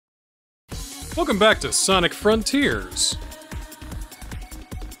Welcome back to Sonic Frontiers.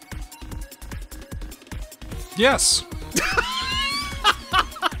 Yes.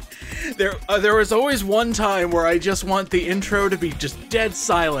 There was always one time where I just want the intro to be just dead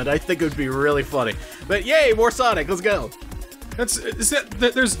silent. I think it would be really funny. But yay, more Sonic, let's go.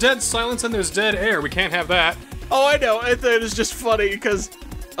 There's dead silence and there's dead air. We can't have that. Oh, I know. I thought it was just funny because,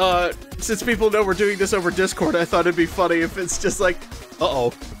 since people know we're doing this over Discord, I thought it'd be funny if it's just like,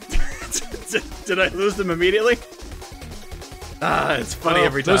 uh-oh. Did I lose them immediately? Ah, it's funny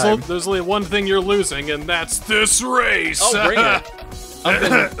every time. There's only one thing you're losing, and that's this race. Oh, bring it.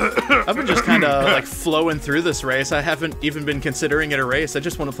 I've been just kind of like flowing through this race. I haven't even been considering it a race. I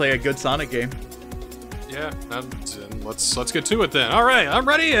just want to play a good Sonic game. Yeah, let's get to it then. All right, I'm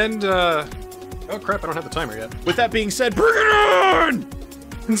ready, and oh crap, I don't have the timer yet. With that being said, bring it on!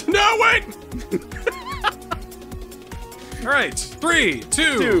 No, wait! All right, 3,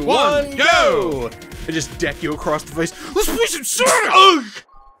 2, 1, go! I just deck you across the face. Let's play some Sonic!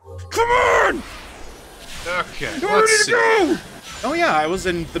 Come on! Okay, let's see. Go! Oh yeah, I was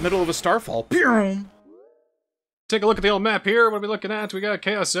in the middle of a starfall. Take a look at the old map here. What are we looking at? We got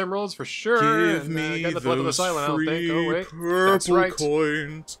Chaos Emeralds for sure. Give me got those Island, I don't think. Oh wait, that's right.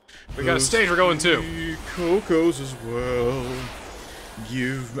 Coins. We got a stage we're going to. Cocos as well.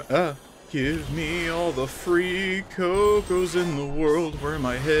 Give me all the free Cocos in the world. Where am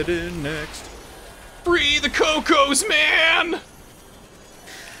I headed next? Free the Cocos, man!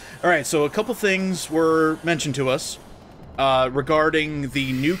 Alright, so a couple things were mentioned to us regarding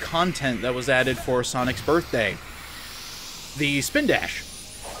the new content that was added for Sonic's birthday. The Spin Dash.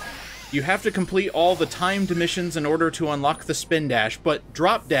 You have to complete all the timed missions in order to unlock the Spin Dash, but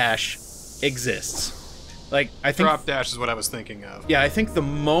Drop Dash exists. Like, I think Drop Dash is what I was thinking of. Yeah, I think the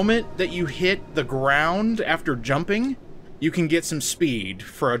moment that you hit the ground after jumping, you can get some speed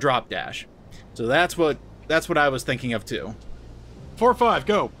for a Drop Dash. So that's what I was thinking of too. 4-5,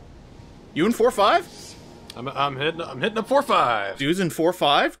 go. You in 4-5? I'm hitting up 4-5. Dude's in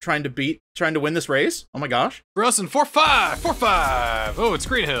 4-5, trying to win this race. Oh my gosh. For us in 4-5, 4-5. Oh, it's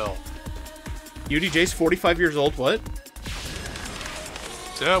Green Hill. UDJ's 45 years old. What?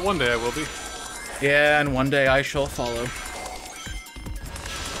 Yeah, one day I will be. Yeah, and one day I shall follow.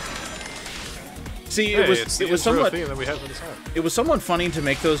 See, hey, it was somewhat theme that we had for this time. It was somewhat funny to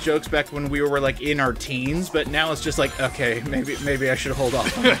make those jokes back when we were like in our teens, but now it's just like, okay, maybe I should hold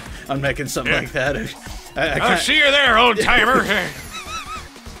off on making something like that. I see you there, old timer.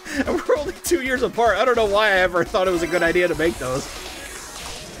 We're only 2 years apart. I don't know why I ever thought it was a good idea to make those.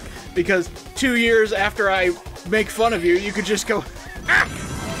 Because 2 years after I make fun of you, you could just go, ah!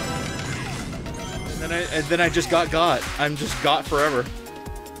 And then I just got. I'm just got forever.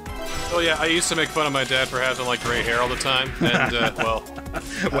 Oh yeah, I used to make fun of my dad for having like gray hair all the time, and well,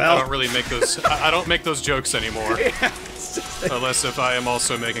 I don't really make those. I don't make those jokes anymore, yeah, unless if I am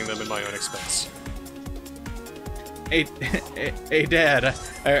also making them at my own expense. Hey, Dad,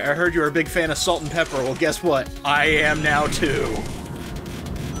 I heard you were a big fan of salt and pepper. Well, guess what? I am now too.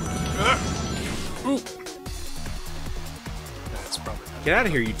 That's probably not. Get out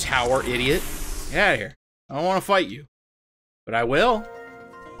of here, you tower idiot! Get out of here. I don't want to fight you, but I will.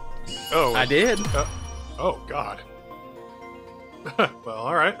 Oh, I did. Oh God. Well,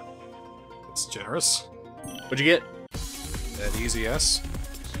 all right. That's generous. What'd you get? That easy S.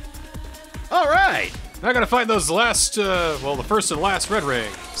 All right. Now I gotta find those last, well, the first and last red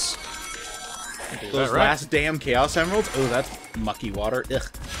rings. Those last damn Chaos Emeralds? Oh, that's mucky water. Ugh.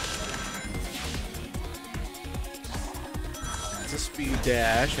 That's a speed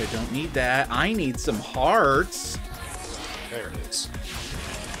dash. I don't need that. I need some hearts. There it is.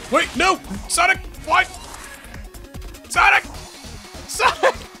 Wait, no! Sonic! What? Sonic!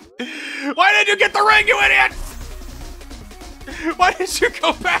 Sonic! Why did you get the ring, you idiot? Why did you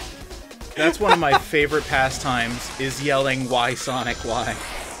go back? That's one of my favorite pastimes, is yelling, "Why, Sonic, why?"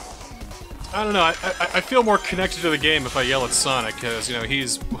 I don't know, I feel more connected to the game if I yell at Sonic, because, you know,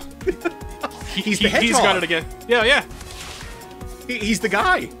 he's the hedgehog. He's got it again. Yeah, yeah. He's the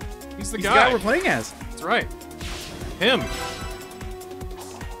guy. He's the guy we're playing as. That's right. Him.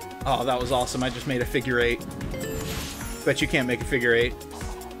 Oh, that was awesome. I just made a figure 8. Bet you can't make a figure 8.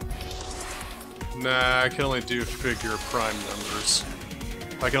 Nah, I can only do figure prime numbers.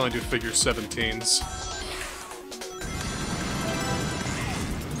 I can only do figure 17s.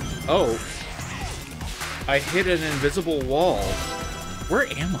 Oh. I hit an invisible wall. Where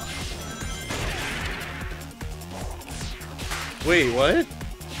am I? Wait, what?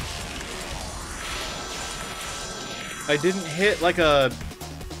 I didn't hit like a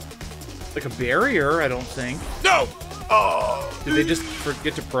barrier, I don't think. No! Oh! Did they just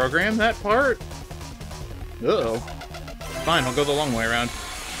forget to program that part? Uh-oh. Fine, I'll go the long way around.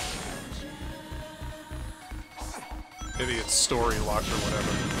 Maybe it's story locked or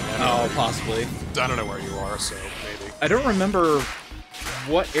whatever. Oh, possibly. I don't know where you are, so maybe. I don't remember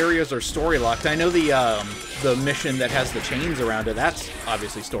what areas are story locked. I know the mission that has the chains around it, that's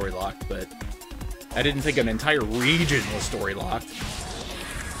obviously story locked, but I didn't think an entire region was story locked.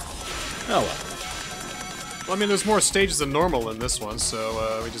 Oh well. Well, I mean, there's more stages than normal in this one,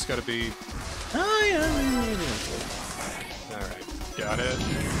 so we just gotta be... Oh, yeah. Alright, got it.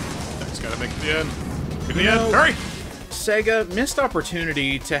 Just gotta make it to the end. Get to the end, hurry! Sega, missed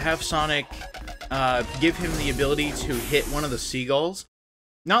opportunity to have Sonic give him the ability to hit one of the seagulls.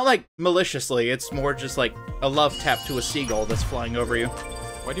 Not like maliciously, it's more just like a love tap to a seagull that's flying over you.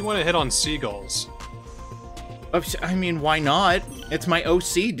 Why do you want to hit on seagulls? I mean, why not? It's my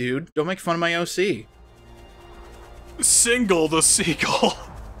OC, dude. Don't make fun of my OC. Single the seagull.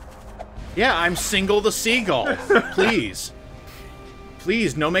 Yeah, I'm Single the Seagull. Please.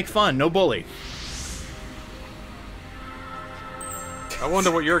 Please, no make fun, no bully. I wonder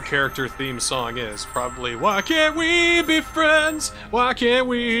what your character theme song is. Probably, why can't we be friends? Why can't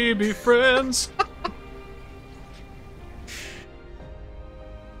we be friends?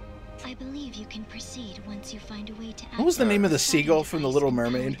 I believe you can proceed once you find a way to. What was the name of the seagull from The Little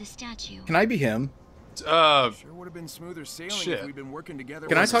Mermaid? Can I be him? Sure would have been smoother sailing Shit. if we'd been working together.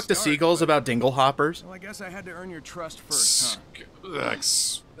 Can I talk to seagulls about dingle hoppers? Well, I guess I had to earn your trust first, huh?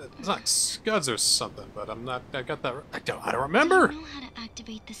 It's like Scuds or something, but I'm not. I got that. I don't remember. Do you know how to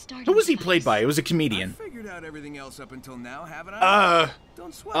activate the starting Who was he device? played by? It was a I comedian. figured out everything else up until now, haven't I?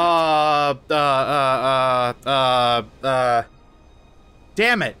 Don't sweat.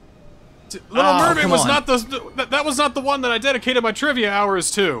 Damn it. Little Mermaid come was on. not the. That was not the one that I dedicated my trivia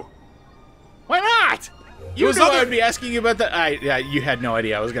hours to. Why not? You was knew other- I would be asking you about that. Yeah, you had no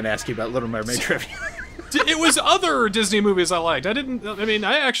idea I was going to ask you about Little Mermaid trivia. It was other Disney movies I liked. I didn't. I mean,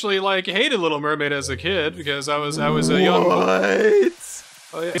 I actually like hated Little Mermaid as a kid because I was a young. What?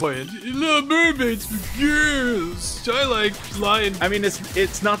 Oh, yeah. Little Mermaid's for girls. I like Lion. I mean,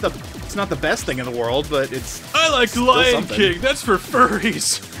 it's not the best thing in the world, but it's. I like still Lion something. King. That's for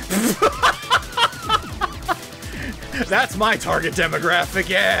furries. That's my target demographic.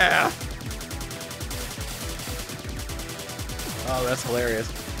 Yeah. Oh, that's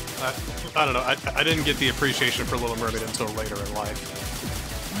hilarious. I don't know. I didn't get the appreciation for Little Mermaid until later in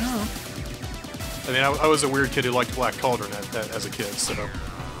life. Oh. I mean, I was a weird kid who liked Black Cauldron as a kid, so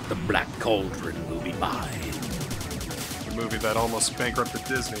The Black Cauldron will be mine. the movie that almost bankrupted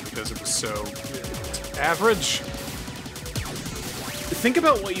Disney because it was so average. Think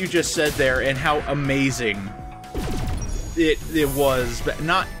about what you just said there and how amazing it was, but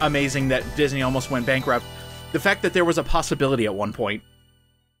not amazing that Disney almost went bankrupt. The fact that there was a possibility at one point.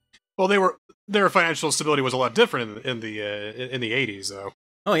 Well, their financial stability was a lot different in the 80s, though.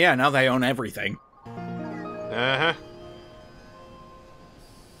 Oh yeah, now they own everything. Uh-huh.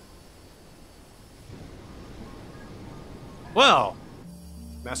 Well,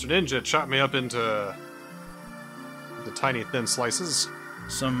 Master Ninja chopped me up into tiny thin slices.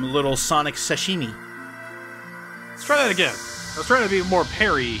 Some little Sonic sashimi. Let's try that again. I was trying to be more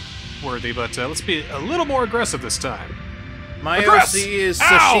parry-worthy, but let's be a little more aggressive this time. My Aggress! OC is Ow!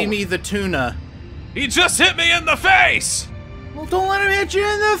 sashimi the tuna. He just hit me in the face! Well, don't let him hit you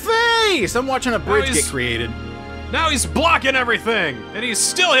in the face! I'm watching a bridge he's- get created. Now he's blocking everything, and he's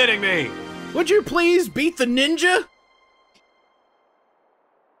still hitting me! Would you please beat the ninja?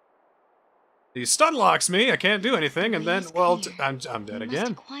 He stun locks me, I can't do anything, and then, Please well, clear. I'm You dead must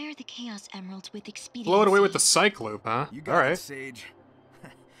again. acquire the Chaos Emeralds with expediency. Blow it away with the Psych Loop, huh? You got it, Alright. Sage.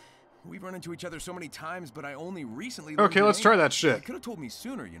 We've run into each other so many times, but I only recently. Okay, let's try that shit. You could have told me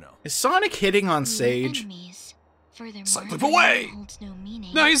sooner, you know. Is Sonic hitting on We are Sage? enemies. Furthermore, Psych Loop the away! name holds no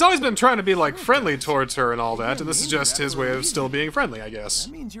meaning. No, he's always been trying to be, like, friendly towards her and all that, and this is just his way of still being friendly, I guess.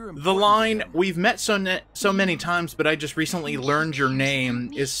 That means you're The important line, to him. "We've met so many times, but I just recently learned your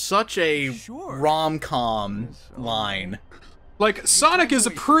name," is such a Sure. rom-com line. Like, Sonic is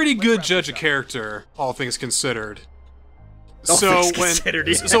a pretty good judge of character, all things considered. All So things when, considered,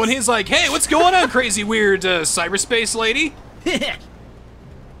 yes. so when he's like, "Hey, what's going on, crazy weird cyberspace lady?" He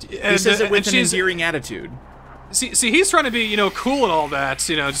And, says it with and an she's- endearing attitude. See, he's trying to be, you know, cool and all that,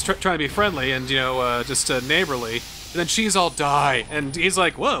 you know, just trying to be friendly and, you know, just neighborly. And then she's all die, and he's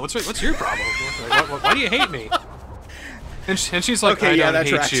like, "Whoa, what's your problem? Like, why do you hate me?" And she's like, Okay, "I yeah, don't that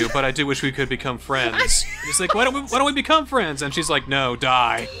hate tracks. you, but I do wish we could become friends." And he's like, "Why don't we become friends?" And she's like, "No,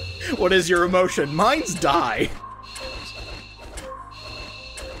 die." What is your emotion? Mine's die.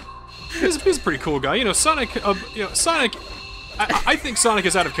 He's a pretty cool guy. You know, Sonic. Sonic. I think Sonic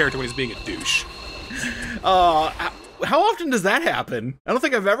is out of character when he's being a douche. How often does that happen? I don't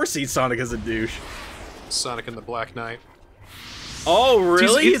think I've ever seen Sonic as a douche. Sonic and the Black Knight. Oh,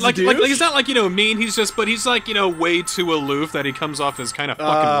 really? He's like he's not like, you know, mean. But he's like, you know, way too aloof that he comes off as kind of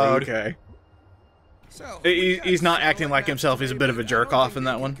fucking rude. Okay. He's not acting like himself. He's a bit of a jerk off in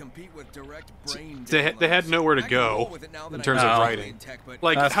that one. They had nowhere to go in terms of writing.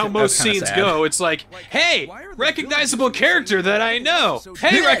 Like how most scenes sad. go, it's like, hey, recognizable character that I know.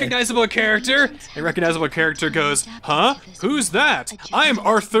 Hey, recognizable character. A recognizable character goes, huh? Who's that? I'm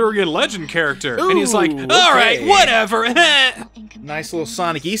Arthurian legend character. And he's like, all right, whatever. Nice little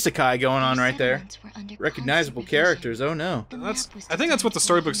Sonic isekai going on right there. Recognizable characters. Oh no. I think that's what the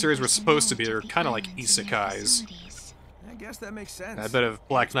storybook series were supposed to be. They're kind of like isekais. I guess that makes sense. I bet if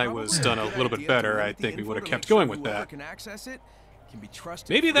Black Knight was done a little bit better, I think we would have kept going with that.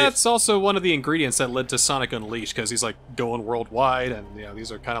 Maybe that's also one of the ingredients that led to Sonic Unleashed, because he's like going worldwide, and you know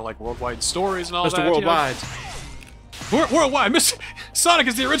these are kind of like worldwide stories and all that. Mr. Worldwide. You know? Worldwide. Sonic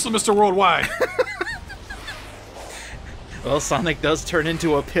is the original Mr. Worldwide. Well, Sonic does turn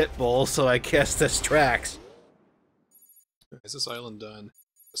into a pit bull, so I guess this tracks. Is this island done?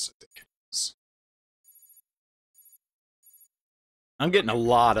 I'm getting a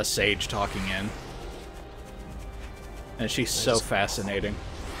lot of Sage talking in. And she's so fascinating.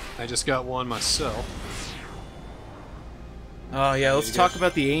 I just got one myself. Oh yeah, let's talk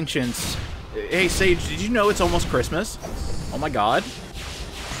about the ancients. Hey Sage, did you know it's almost Christmas? Oh my god.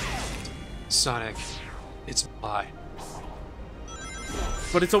 Sonic, it's a lie.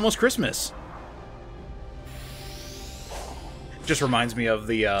 But it's almost Christmas. Just reminds me of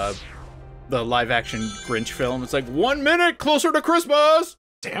the live-action Grinch film. It's like 1 minute closer to Christmas.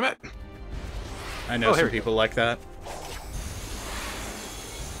 Damn it! I know some people like that.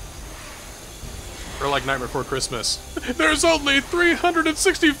 Or like Nightmare Before Christmas. There's only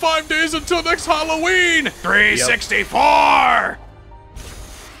 365 days until next Halloween. 364.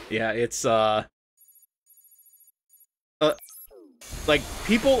 Yeah, it's like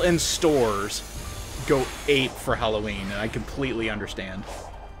people in stores go ape for Halloween, and I completely understand.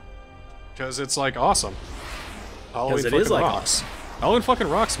 Because it's like awesome. Halloween it fucking is like rocks. awesome. Halloween fucking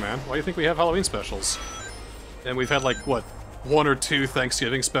rocks, man. Why do you think we have Halloween specials? And we've had like what, 1 or 2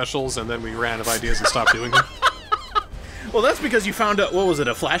 Thanksgiving specials, and then we ran out of ideas and stopped doing them. Well, that's because you found out, what was it,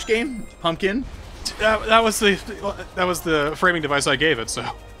 a Flash game? Pumpkin? That was the framing device I gave it. So.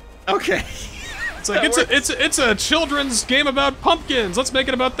 Okay. It's like it's a children's game about pumpkins. Let's make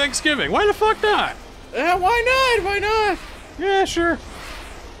it about Thanksgiving. Why the fuck not? Why not? Why not? Yeah, sure.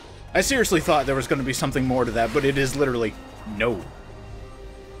 I seriously thought there was going to be something more to that, but it is literally no.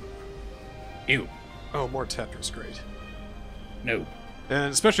 Ew. Oh, more Tetris, great. No.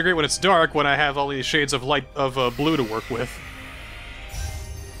 And especially great when it's dark, when I have all these shades of light of blue to work with.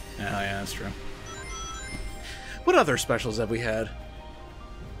 Oh yeah, that's true. What other specials have we had?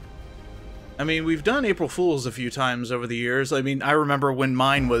 I mean, we've done April Fools a few times over the years. I mean, I remember when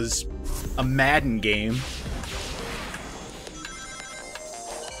mine was a Madden game.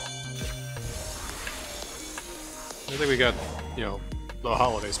 I think we got, you know, the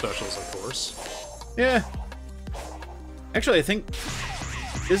holiday specials, of course. Yeah. Actually, I think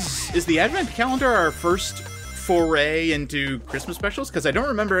is the Advent calendar our first foray into Christmas specials? Because I don't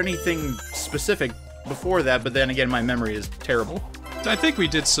remember anything specific before that, but then again, my memory is terrible. I think we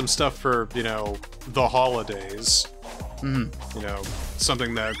did some stuff for, you know, the holidays. Mm-hmm. You know,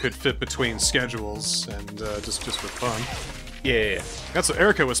 something that could fit between schedules and just for fun. Yeah. That's what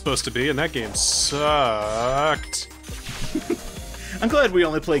Erica was supposed to be, and that game sucked. I'm glad we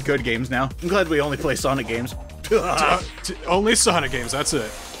only play good games now. I'm glad we only play Sonic games. Only Sonic games, that's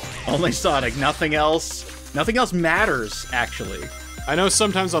it. Only Sonic, nothing else. Nothing else matters, actually. I know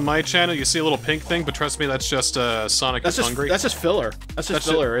sometimes on my channel you see a little pink thing, but trust me, that's just Sonic is hungry. That's just filler. That's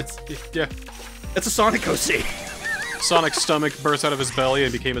filler. Yeah. It's a Sonic OC. Sonic's stomach burst out of his belly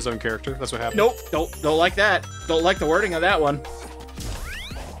and became his own character. That's what happened. Nope. Don't like that. Don't like the wording of that one.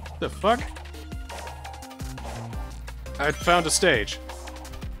 The fuck? I found a stage.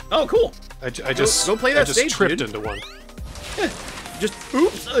 Oh, cool. I just go play that stage, stage, tripped dude. into one. Just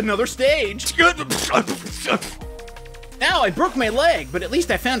oops, another stage. Now I broke my leg, but at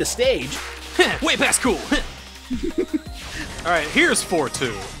least I found a stage. Way past cool. All right, here's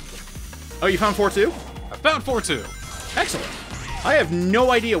 4-2. Oh, you found 4-2? I found 4-2. Excellent. I have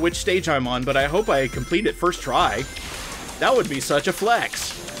no idea which stage I'm on, but I hope I complete it first try. That would be such a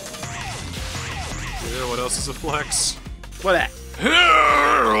flex. Yeah, what else is a flex? What that?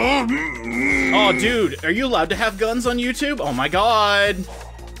 Oh, dude, are you allowed to have guns on YouTube? Oh my god.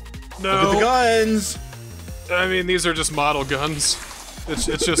 No. Look at the guns! I mean, these are just model guns.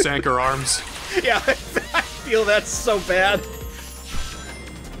 It's just anchor arms. Yeah, I feel that's so bad.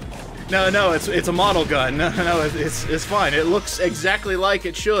 No, it's a model gun. No, it's fine. It looks exactly like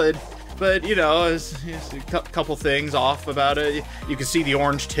it should, but you know, it's a couple things off about it. You can see the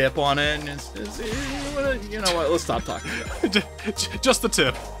orange tip on it, and you know what? Let's stop talking about it. Just the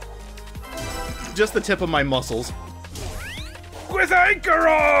tip. Just the tip of my muscles. With anchor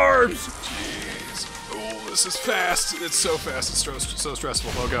arms! Jeez. Oh, this is fast. It's so fast. It's so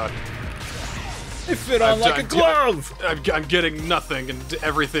stressful. Oh god. They fit on like a glove! I'm getting nothing, and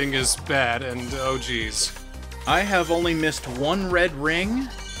everything is bad, and oh geez. I have only missed one red ring,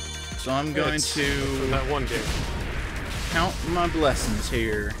 so I'm going to that one game. count my blessings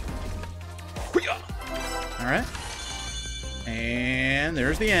here. Alright. And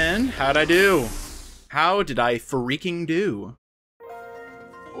there's the end. How'd I do? How did I freaking do?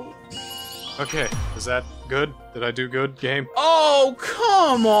 Okay, is that good? Did I do good, game? Oh,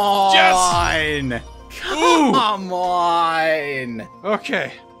 come on! Yes! Come on!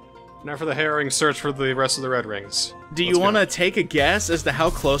 Okay. Now for the herring search for the rest of the red rings. Do you want to take a guess as to how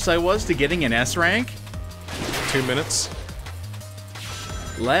close I was to getting an S rank? 2 minutes.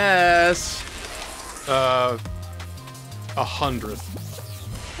 Less. 100.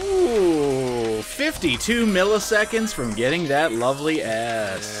 Ooh, 52 milliseconds from getting that lovely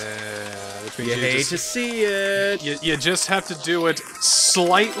S. Which You means hate to see it. you just have to do it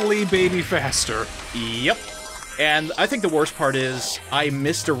slightly baby faster. Yep. And I think the worst part is I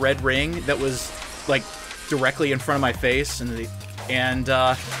missed a red ring that was like directly in front of my face, and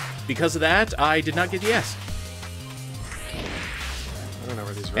because of that, I did not get the S. I don't know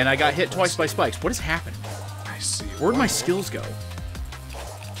where these And I got hit twice by spikes. What has happened? I see. Where'd my skills go?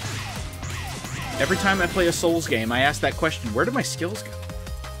 Every time I play a Souls game, I ask that question, where did my skills go?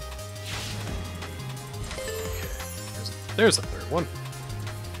 There's a third one.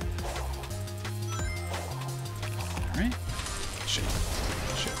 Alright. Shit.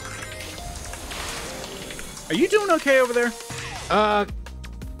 Are you doing okay over there?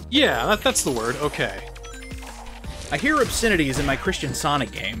 Yeah, that's the word. Okay. I hear obscenities in my Christian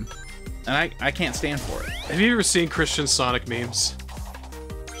Sonic game, and I can't stand for it. Have you ever seen Christian Sonic memes?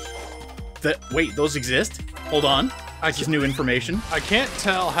 Wait, those exist? Hold on. This is new information. I can't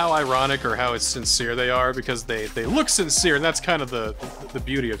tell how ironic or how sincere they are because they look sincere, and that's kind of the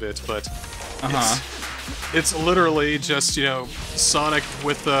beauty of it. But it's literally just, you know, Sonic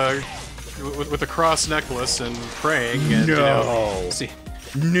with a cross necklace and praying. And, No. you know, see.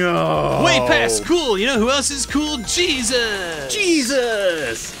 No. Way past cool. You know who else is cool? Jesus.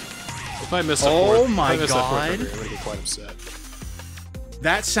 Jesus. If I missed a Oh fourth, my if I missed that fourth God. memory, I'm gonna be quite upset.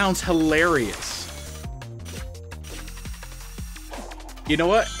 That sounds hilarious. You know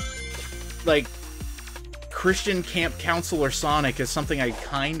what? Like, Christian Camp Counselor Sonic is something I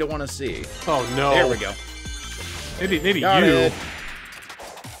kind of want to see. Oh no. There we go. Maybe Got you. it.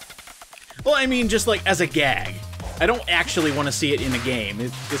 Well, I mean, just like as a gag. I don't actually want to see it in the game.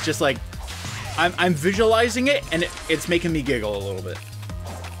 It's just like I'm visualizing it, and it's making me giggle a little bit.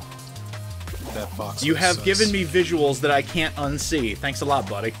 That box. You have sus. given me visuals that I can't unsee. Thanks a lot,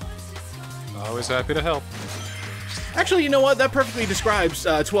 buddy. Always happy to help. Actually, you know what? That perfectly describes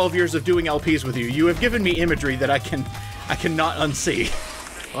 12 years of doing LPs with you. You have given me imagery that I cannot unsee.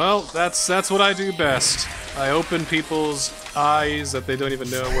 Well, that's what I do best. I open people's eyes that they don't even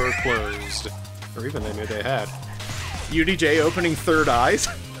know were closed, or even they knew they had. UDJ opening third eyes.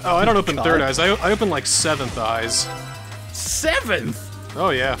 Oh, I don't open God. third eyes. I open like seventh eyes. Seventh.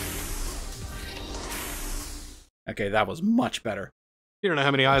 Oh yeah. Okay, that was much better. You don't know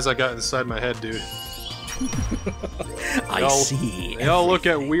how many eyes I got inside my head, dude. I see. They all look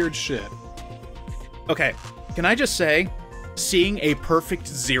at weird shit. Okay, can I just say, seeing a perfect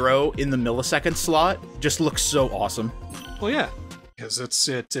 0 in the millisecond slot just looks so awesome. Well, yeah, because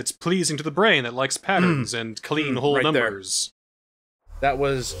it's pleasing to the brain that likes patterns and clean whole right there. numbers. That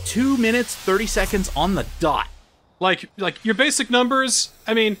was 2 minutes 30 seconds on the dot. Like your basic numbers.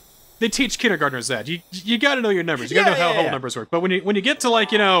 I mean, they teach kindergartners that you got to know your numbers. You got to know how whole numbers work. But when you get to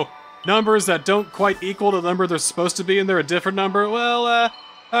like, you know, numbers that don't quite equal the number they're supposed to be and they're a different number, well,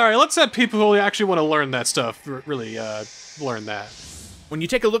 all right, let's have people who actually want to learn that stuff really learn that. When you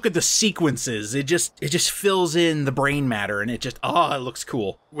take a look at the sequences, it just fills in the brain matter, and it looks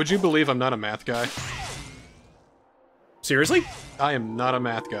cool. Would you believe I'm not a math guy? Seriously? I am not a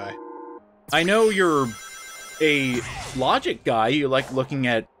math guy. I know you're a logic guy. You like looking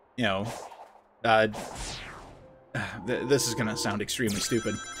at, you know, this is gonna sound extremely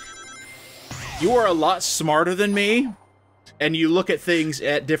stupid. You are a lot smarter than me, and you look at things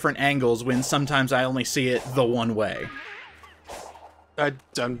at different angles when sometimes I only see it the one way.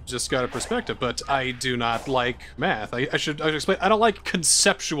 I'm just got a perspective, but I do not like math. I should explain. I don't like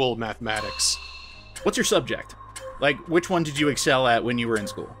conceptual mathematics. What's your subject? Like, which one did you excel at when you were in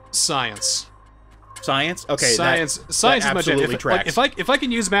school? Science. Science? Okay, science is my jam. If I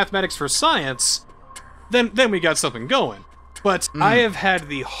can use mathematics for science, then we got something going. But I have had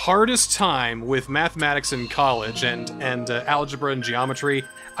the hardest time with mathematics in college and algebra and geometry.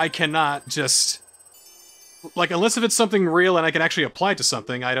 I cannot just, like, unless if it's something real and I can actually apply it to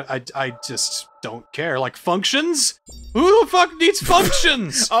something, I just don't care. Like functions? Who the fuck needs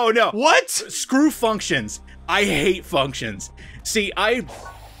functions? Oh no. What? Screw functions. I hate functions. See,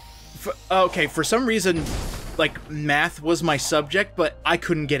 okay, for some reason, like, math was my subject, but I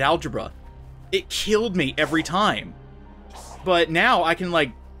couldn't get algebra. It killed me every time. But now I can,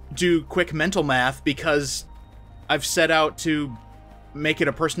 like, do quick mental math because I've set out to make it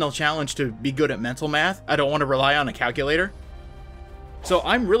a personal challenge to be good at mental math. I don't want to rely on a calculator. So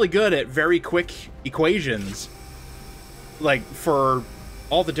I'm really good at very quick equations, like, for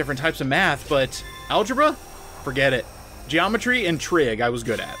all the different types of math, but algebra? Forget it. Geometry and trig I was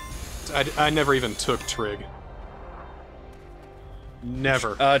good at. I never even took trig.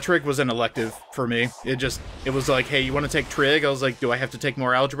 Never. Trig was an elective for me. It was like, hey, you want to take trig? I was like, do I have to take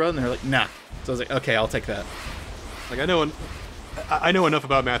more algebra? And they're like, nah. So I was like, okay, I'll take that. Like, I know enough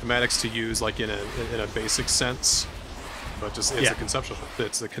about mathematics to use, like, in a basic sense, but just it's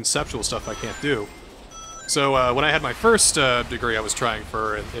the conceptual stuff I can't do. So when I had my first degree I was trying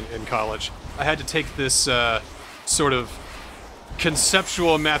for in college, I had to take this sort of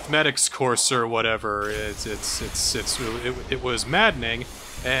conceptual mathematics course or whatever. It was maddening,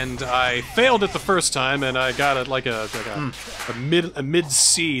 and I failed it the first time, and I got a mid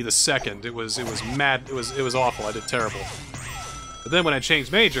C the second. It was mad. It was awful. I did terrible. But then when I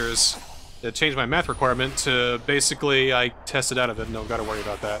changed majors, it changed my math requirement to basically I tested out of it. No, got to worry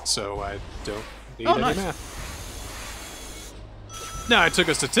about that. So I don't need any math. Now I took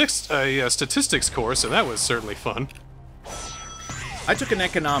a statistics course, and that was certainly fun. I took an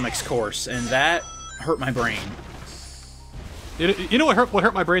economics course, and that hurt my brain. You know what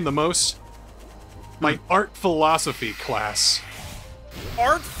hurt my brain the most? My art philosophy class.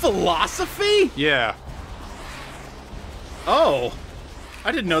 Art philosophy? Yeah. Oh,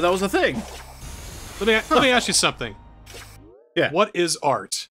 I didn't know that was a thing. Let me ask you something. Yeah. What is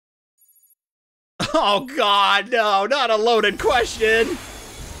art? Oh God, no, not a loaded question.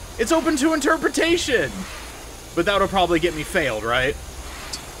 It's open to interpretation. But that would probably get me failed, right?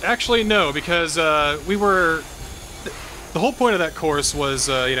 Actually, no, because we were... The whole point of that course was,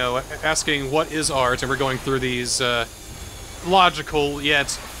 you know, asking what is art, and we're going through these logical yet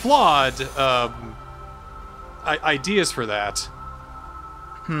flawed ideas for that.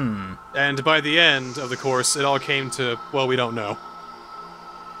 And by the end of the course, it all came to, well, we don't know.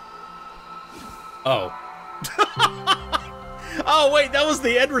 Oh. Oh, wait, that was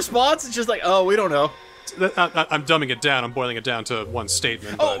the end response? It's just like, oh, we don't know. I'm dumbing it down. I'm boiling it down to one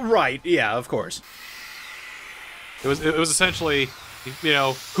statement. Oh, right. Yeah, of course. It was essentially, you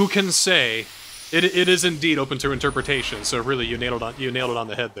know, who can say? It is indeed open to interpretation. So really, you nailed it on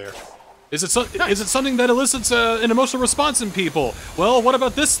the head there. Is it something that elicits an emotional response in people? Well, what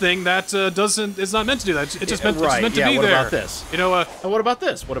about this thing that is not meant to do that? It just meant to be there. What about this? You know, and what about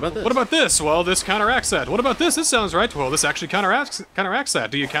this? What about this? What about this? Well, this counteracts that. What about this? This sounds right. Well, this actually counteracts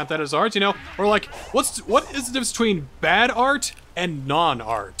that. Do you count that as art? You know, or like, what is the difference between bad art and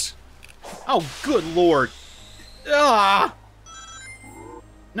non-art? Oh, good lord! Ah.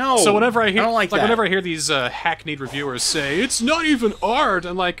 No. So whenever I hear, I don't like that. Whenever I hear these hackneyed reviewers say it's not even art,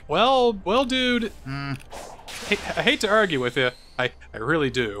 I'm like, well, dude. I hate to argue with you. I really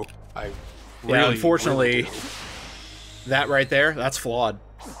do. Yeah, unfortunately, that right there, that's flawed.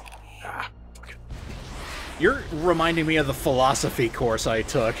 You're reminding me of the philosophy course I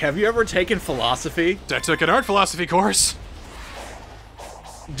took. Have you ever taken philosophy? I took an art philosophy course.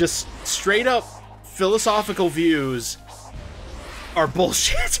 Just straight up philosophical views are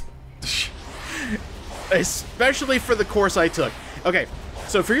bullshit. Especially for the course I took. Okay,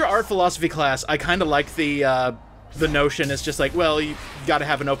 so for your art philosophy class, I kind of like the notion. It's just like, well, you gotta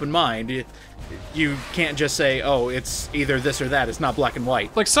have an open mind. You can't just say, oh, it's either this or that. It's not black and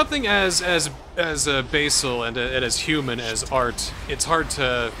white. Like something as basal and as human as art, it's hard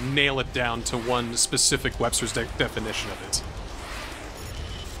to nail it down to one specific Webster's definition of it.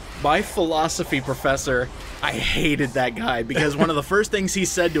 My philosophy professor, I hated that guy because one of the first things he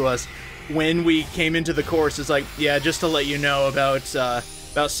said to us when we came into the course is like, yeah, just to let you know about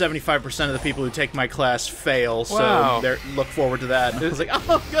about 75% of the people who take my class fail, Wow. so look forward to that. And I was like,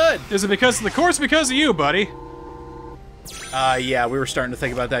 oh, good. Is it because of the course? Because of you, buddy? Yeah, we were starting to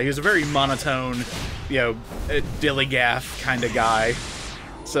think about that. He was a very monotone, you know, dilly-gaff kind of guy.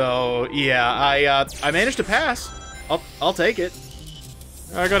 So, yeah, I managed to pass. I'll take it.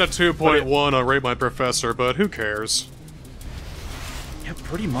 I got a 2.1 on Rate My Professor, but who cares? Yeah,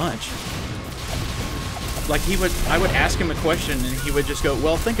 pretty much. Like, I would ask him a question, and he would just go,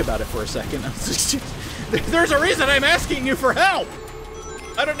 well, think about it for a second. I was just, there's a reason I'm asking you for help!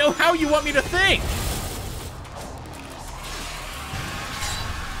 I don't know how you want me to think!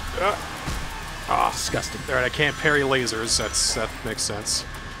 Disgusting. Alright, I can't parry lasers. That makes sense.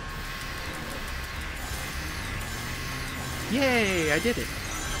 Yay, I did it.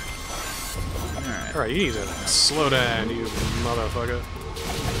 Alright, you need to slow down, you motherfucker.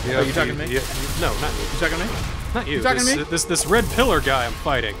 Oh, you talking to me? No, not you. You talking to me? Not you. You talking to me? This red pillar guy I'm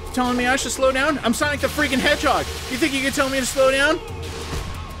fighting. Telling me I should slow down? I'm Sonic the freaking Hedgehog. You think you can tell me to slow down?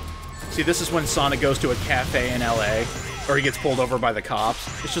 See, this is when Sonic goes to a cafe in LA, or he gets pulled over by the cops.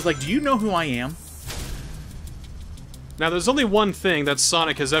 It's just like, do you know who I am? Now, there's only one thing that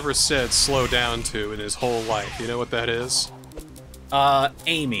Sonic has ever said slow down to in his whole life. You know what that is?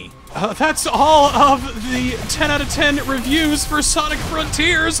 Amy. That's all of the 10 out of 10 reviews for Sonic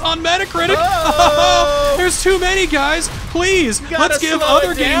Frontiers on Metacritic. Oh! There's too many, guys. Please, let's give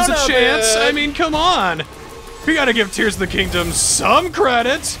other games a chance. I mean, come on. We gotta give Tears of the Kingdom some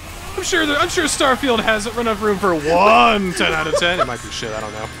credit. I'm sure Starfield has enough room for one 10 out of 10. It might be shit, I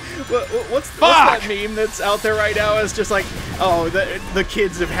don't know. What's that meme that's out there right now? It's just like, oh, the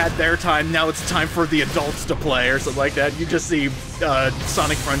kids have had their time, now it's time for the adults to play, or something like that. You just see Tears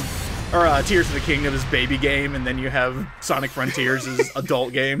of the Kingdom's baby game, and then you have Sonic Frontiers'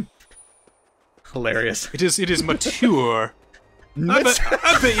 adult game. Hilarious. It is mature. I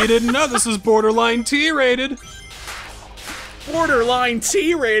bet you didn't know this is borderline T-rated. Borderline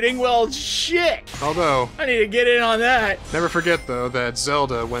T rating? Well, shit. Although, I need to get in on that. Never forget, though, that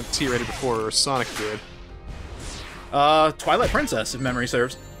Zelda went T-rated before Sonic did. Twilight Princess, if memory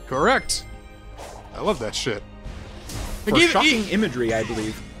serves. Correct. I love that shit. For shocking imagery, I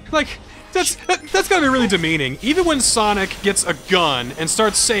believe. Like, that's gotta be really demeaning. Even when Sonic gets a gun and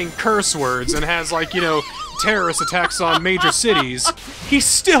starts saying curse words and has, like, you know, terrorist attacks on major cities, he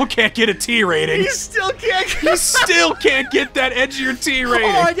still can't get a T rating. He still can't. He still can't get that edgier T rating.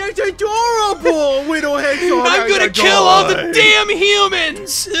 Oh, that's adorable, Widow Hedgehog. I'm gonna kill all the damn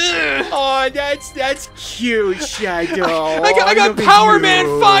humans. Ugh. Oh, that's cute, Shadow. I got Power Man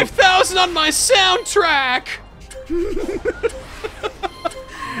 5000 on my soundtrack.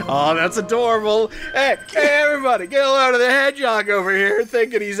 Oh, that's adorable. Hey, everybody, get a load of the Hedgehog over here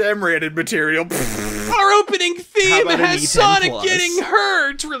thinking he's M-rated material. Our opening theme has Sonic E10+? getting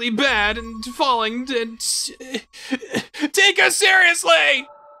hurt really bad and falling and... Take us seriously!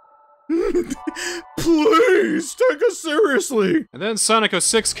 Please, take us seriously. And then Sonic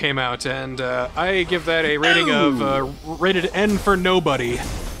 06 came out, and I give that a rating of rated N for nobody.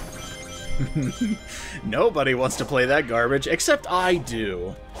 Nobody wants to play that garbage, except I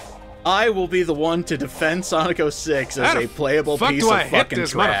do. I will be the one to defend Sonic 06 as a playable piece of fucking trash. Hit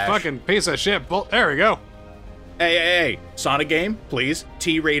this motherfucking piece of shit? There we go. Hey, Sonic game, please.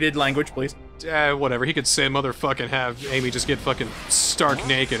 T-rated language, please. Whatever. He could say motherfucking have Amy just get fucking stark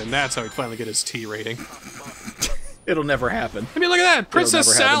naked, and that's how he'd finally get his T rating. It'll never happen. I mean, look at that.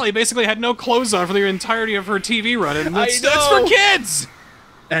 Princess Sally basically had no clothes on for the entirety of her TV run, and that's for kids!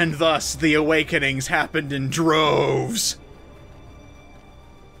 And thus, the awakenings happened in droves.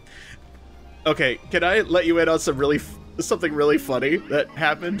 Okay, can I let you in on something really funny that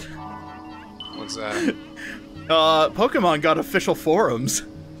happened? What's that? Pokemon got official forums.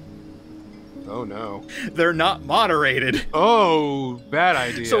 Oh no. They're not moderated. Oh, bad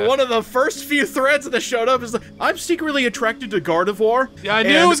idea. So one of the first few threads that showed up is like, I'm secretly attracted to Gardevoir. Yeah, I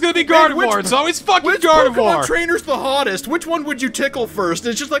knew it was gonna be Gardevoir. It's always fucking Gardevoir. Which Pokemon trainer's the hottest? Which one would you tickle first? And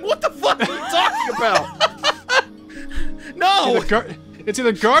it's just like, what the fuck are you talking about? No! It's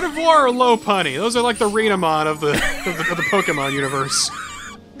either Gardevoir or Lopunny. Those are like the Renamon of the Pokemon universe.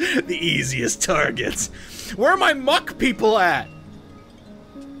 The easiest targets. Where are my muck people at?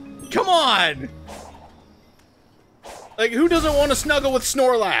 Come on! Like, who doesn't want to snuggle with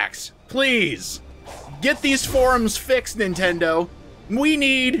Snorlax? Please. Get these forums fixed, Nintendo. We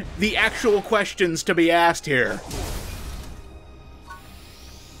need the actual questions to be asked here.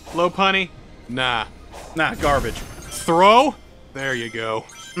 Lopunny? Nah. Nah, garbage. Throw? There you go.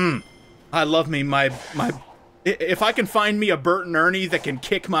 I love me my... If I can find me a Bert and Ernie that can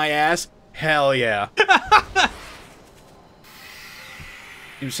kick my ass, hell yeah.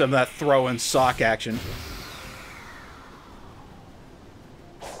 Do some of that throw and sock action.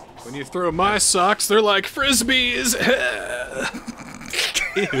 When you throw my socks, they're like frisbees.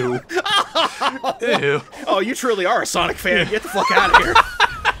 Ew. Ew. Oh, you truly are a Sonic fan. Get the fuck out of here.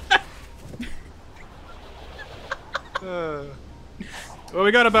 Well,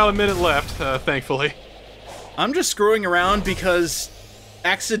 we got about a minute left, thankfully. I'm just screwing around because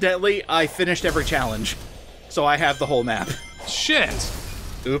accidentally I finished every challenge. So I have the whole map. Shit.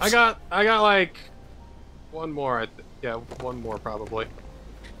 Oops. I got like one more. Yeah, one more probably.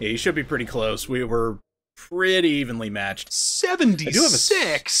 Yeah, you should be pretty close. We were pretty evenly matched.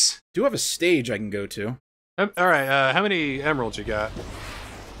 76. Do have a stage I can go to. All right. How many emeralds you got?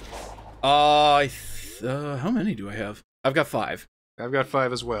 How many do I have? I've got 5. I've got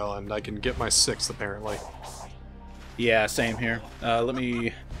 5 as well, and I can get my 6th apparently. Yeah, same here. Let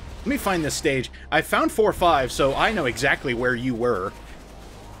me find this stage. I found 4 or 5, so I know exactly where you were.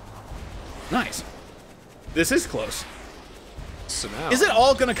 Nice. This is close. So now... Is it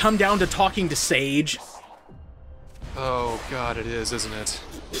all gonna come down to talking to Sage? Oh god, it is, isn't it?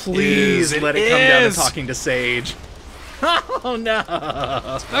 Please let it come down to talking to Sage. Oh no!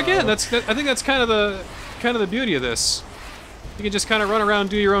 Again, I think that's kind of the beauty of this. You can just kind of run around,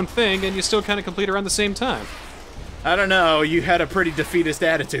 do your own thing, and you still kind of complete around the same time. I don't know. You had a pretty defeatist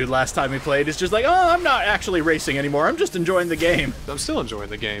attitude last time we played. It's just like, oh, I'm not actually racing anymore. I'm just enjoying the game. I'm still enjoying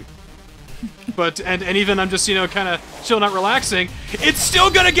the game. But, and even I'm just, you know, kind of chilling out, relaxing. It's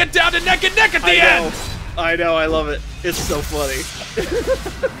still gonna get down to neck and neck at the end! I know, I love it. It's so funny.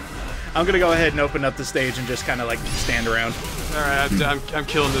 I'm gonna go ahead and open up the stage and just kind of, like, stand around. Alright, I'm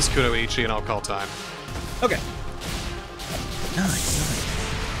killing this Kunoichi and I'll call time. Okay. Nice.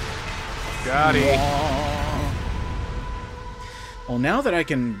 Got it. Well, now that I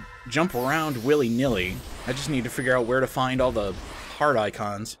can jump around willy-nilly, I just need to figure out where to find all the heart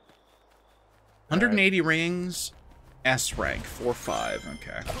icons. 180 rings, S rank, 4-5.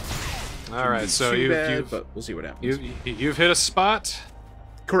 Okay. All right, so but we'll see what happens. You've hit a spot.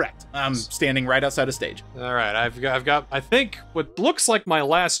 Correct. I'm standing right outside a stage. All right, I've got I think what looks like my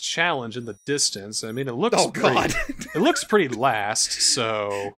last challenge in the distance. I mean, it looks it looks pretty last.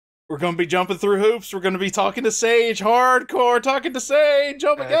 So we're gonna be jumping through hoops. We're gonna be talking to Sage, hardcore talking to Sage.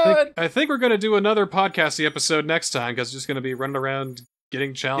 Oh my god! I think we're gonna do another podcasty episode next time because it's just gonna be running around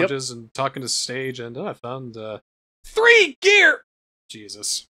getting challenges and talking to Sage. And I found 3 gear.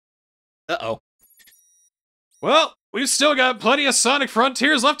 Jesus. Uh-oh. Well, we've still got plenty of Sonic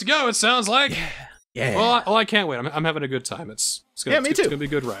Frontiers left to go, it sounds like. Yeah. Well, I can't wait. I'm having a good time. It's gonna, me too. It's going to be a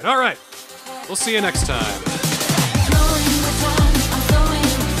good ride. All right. We'll see you next time.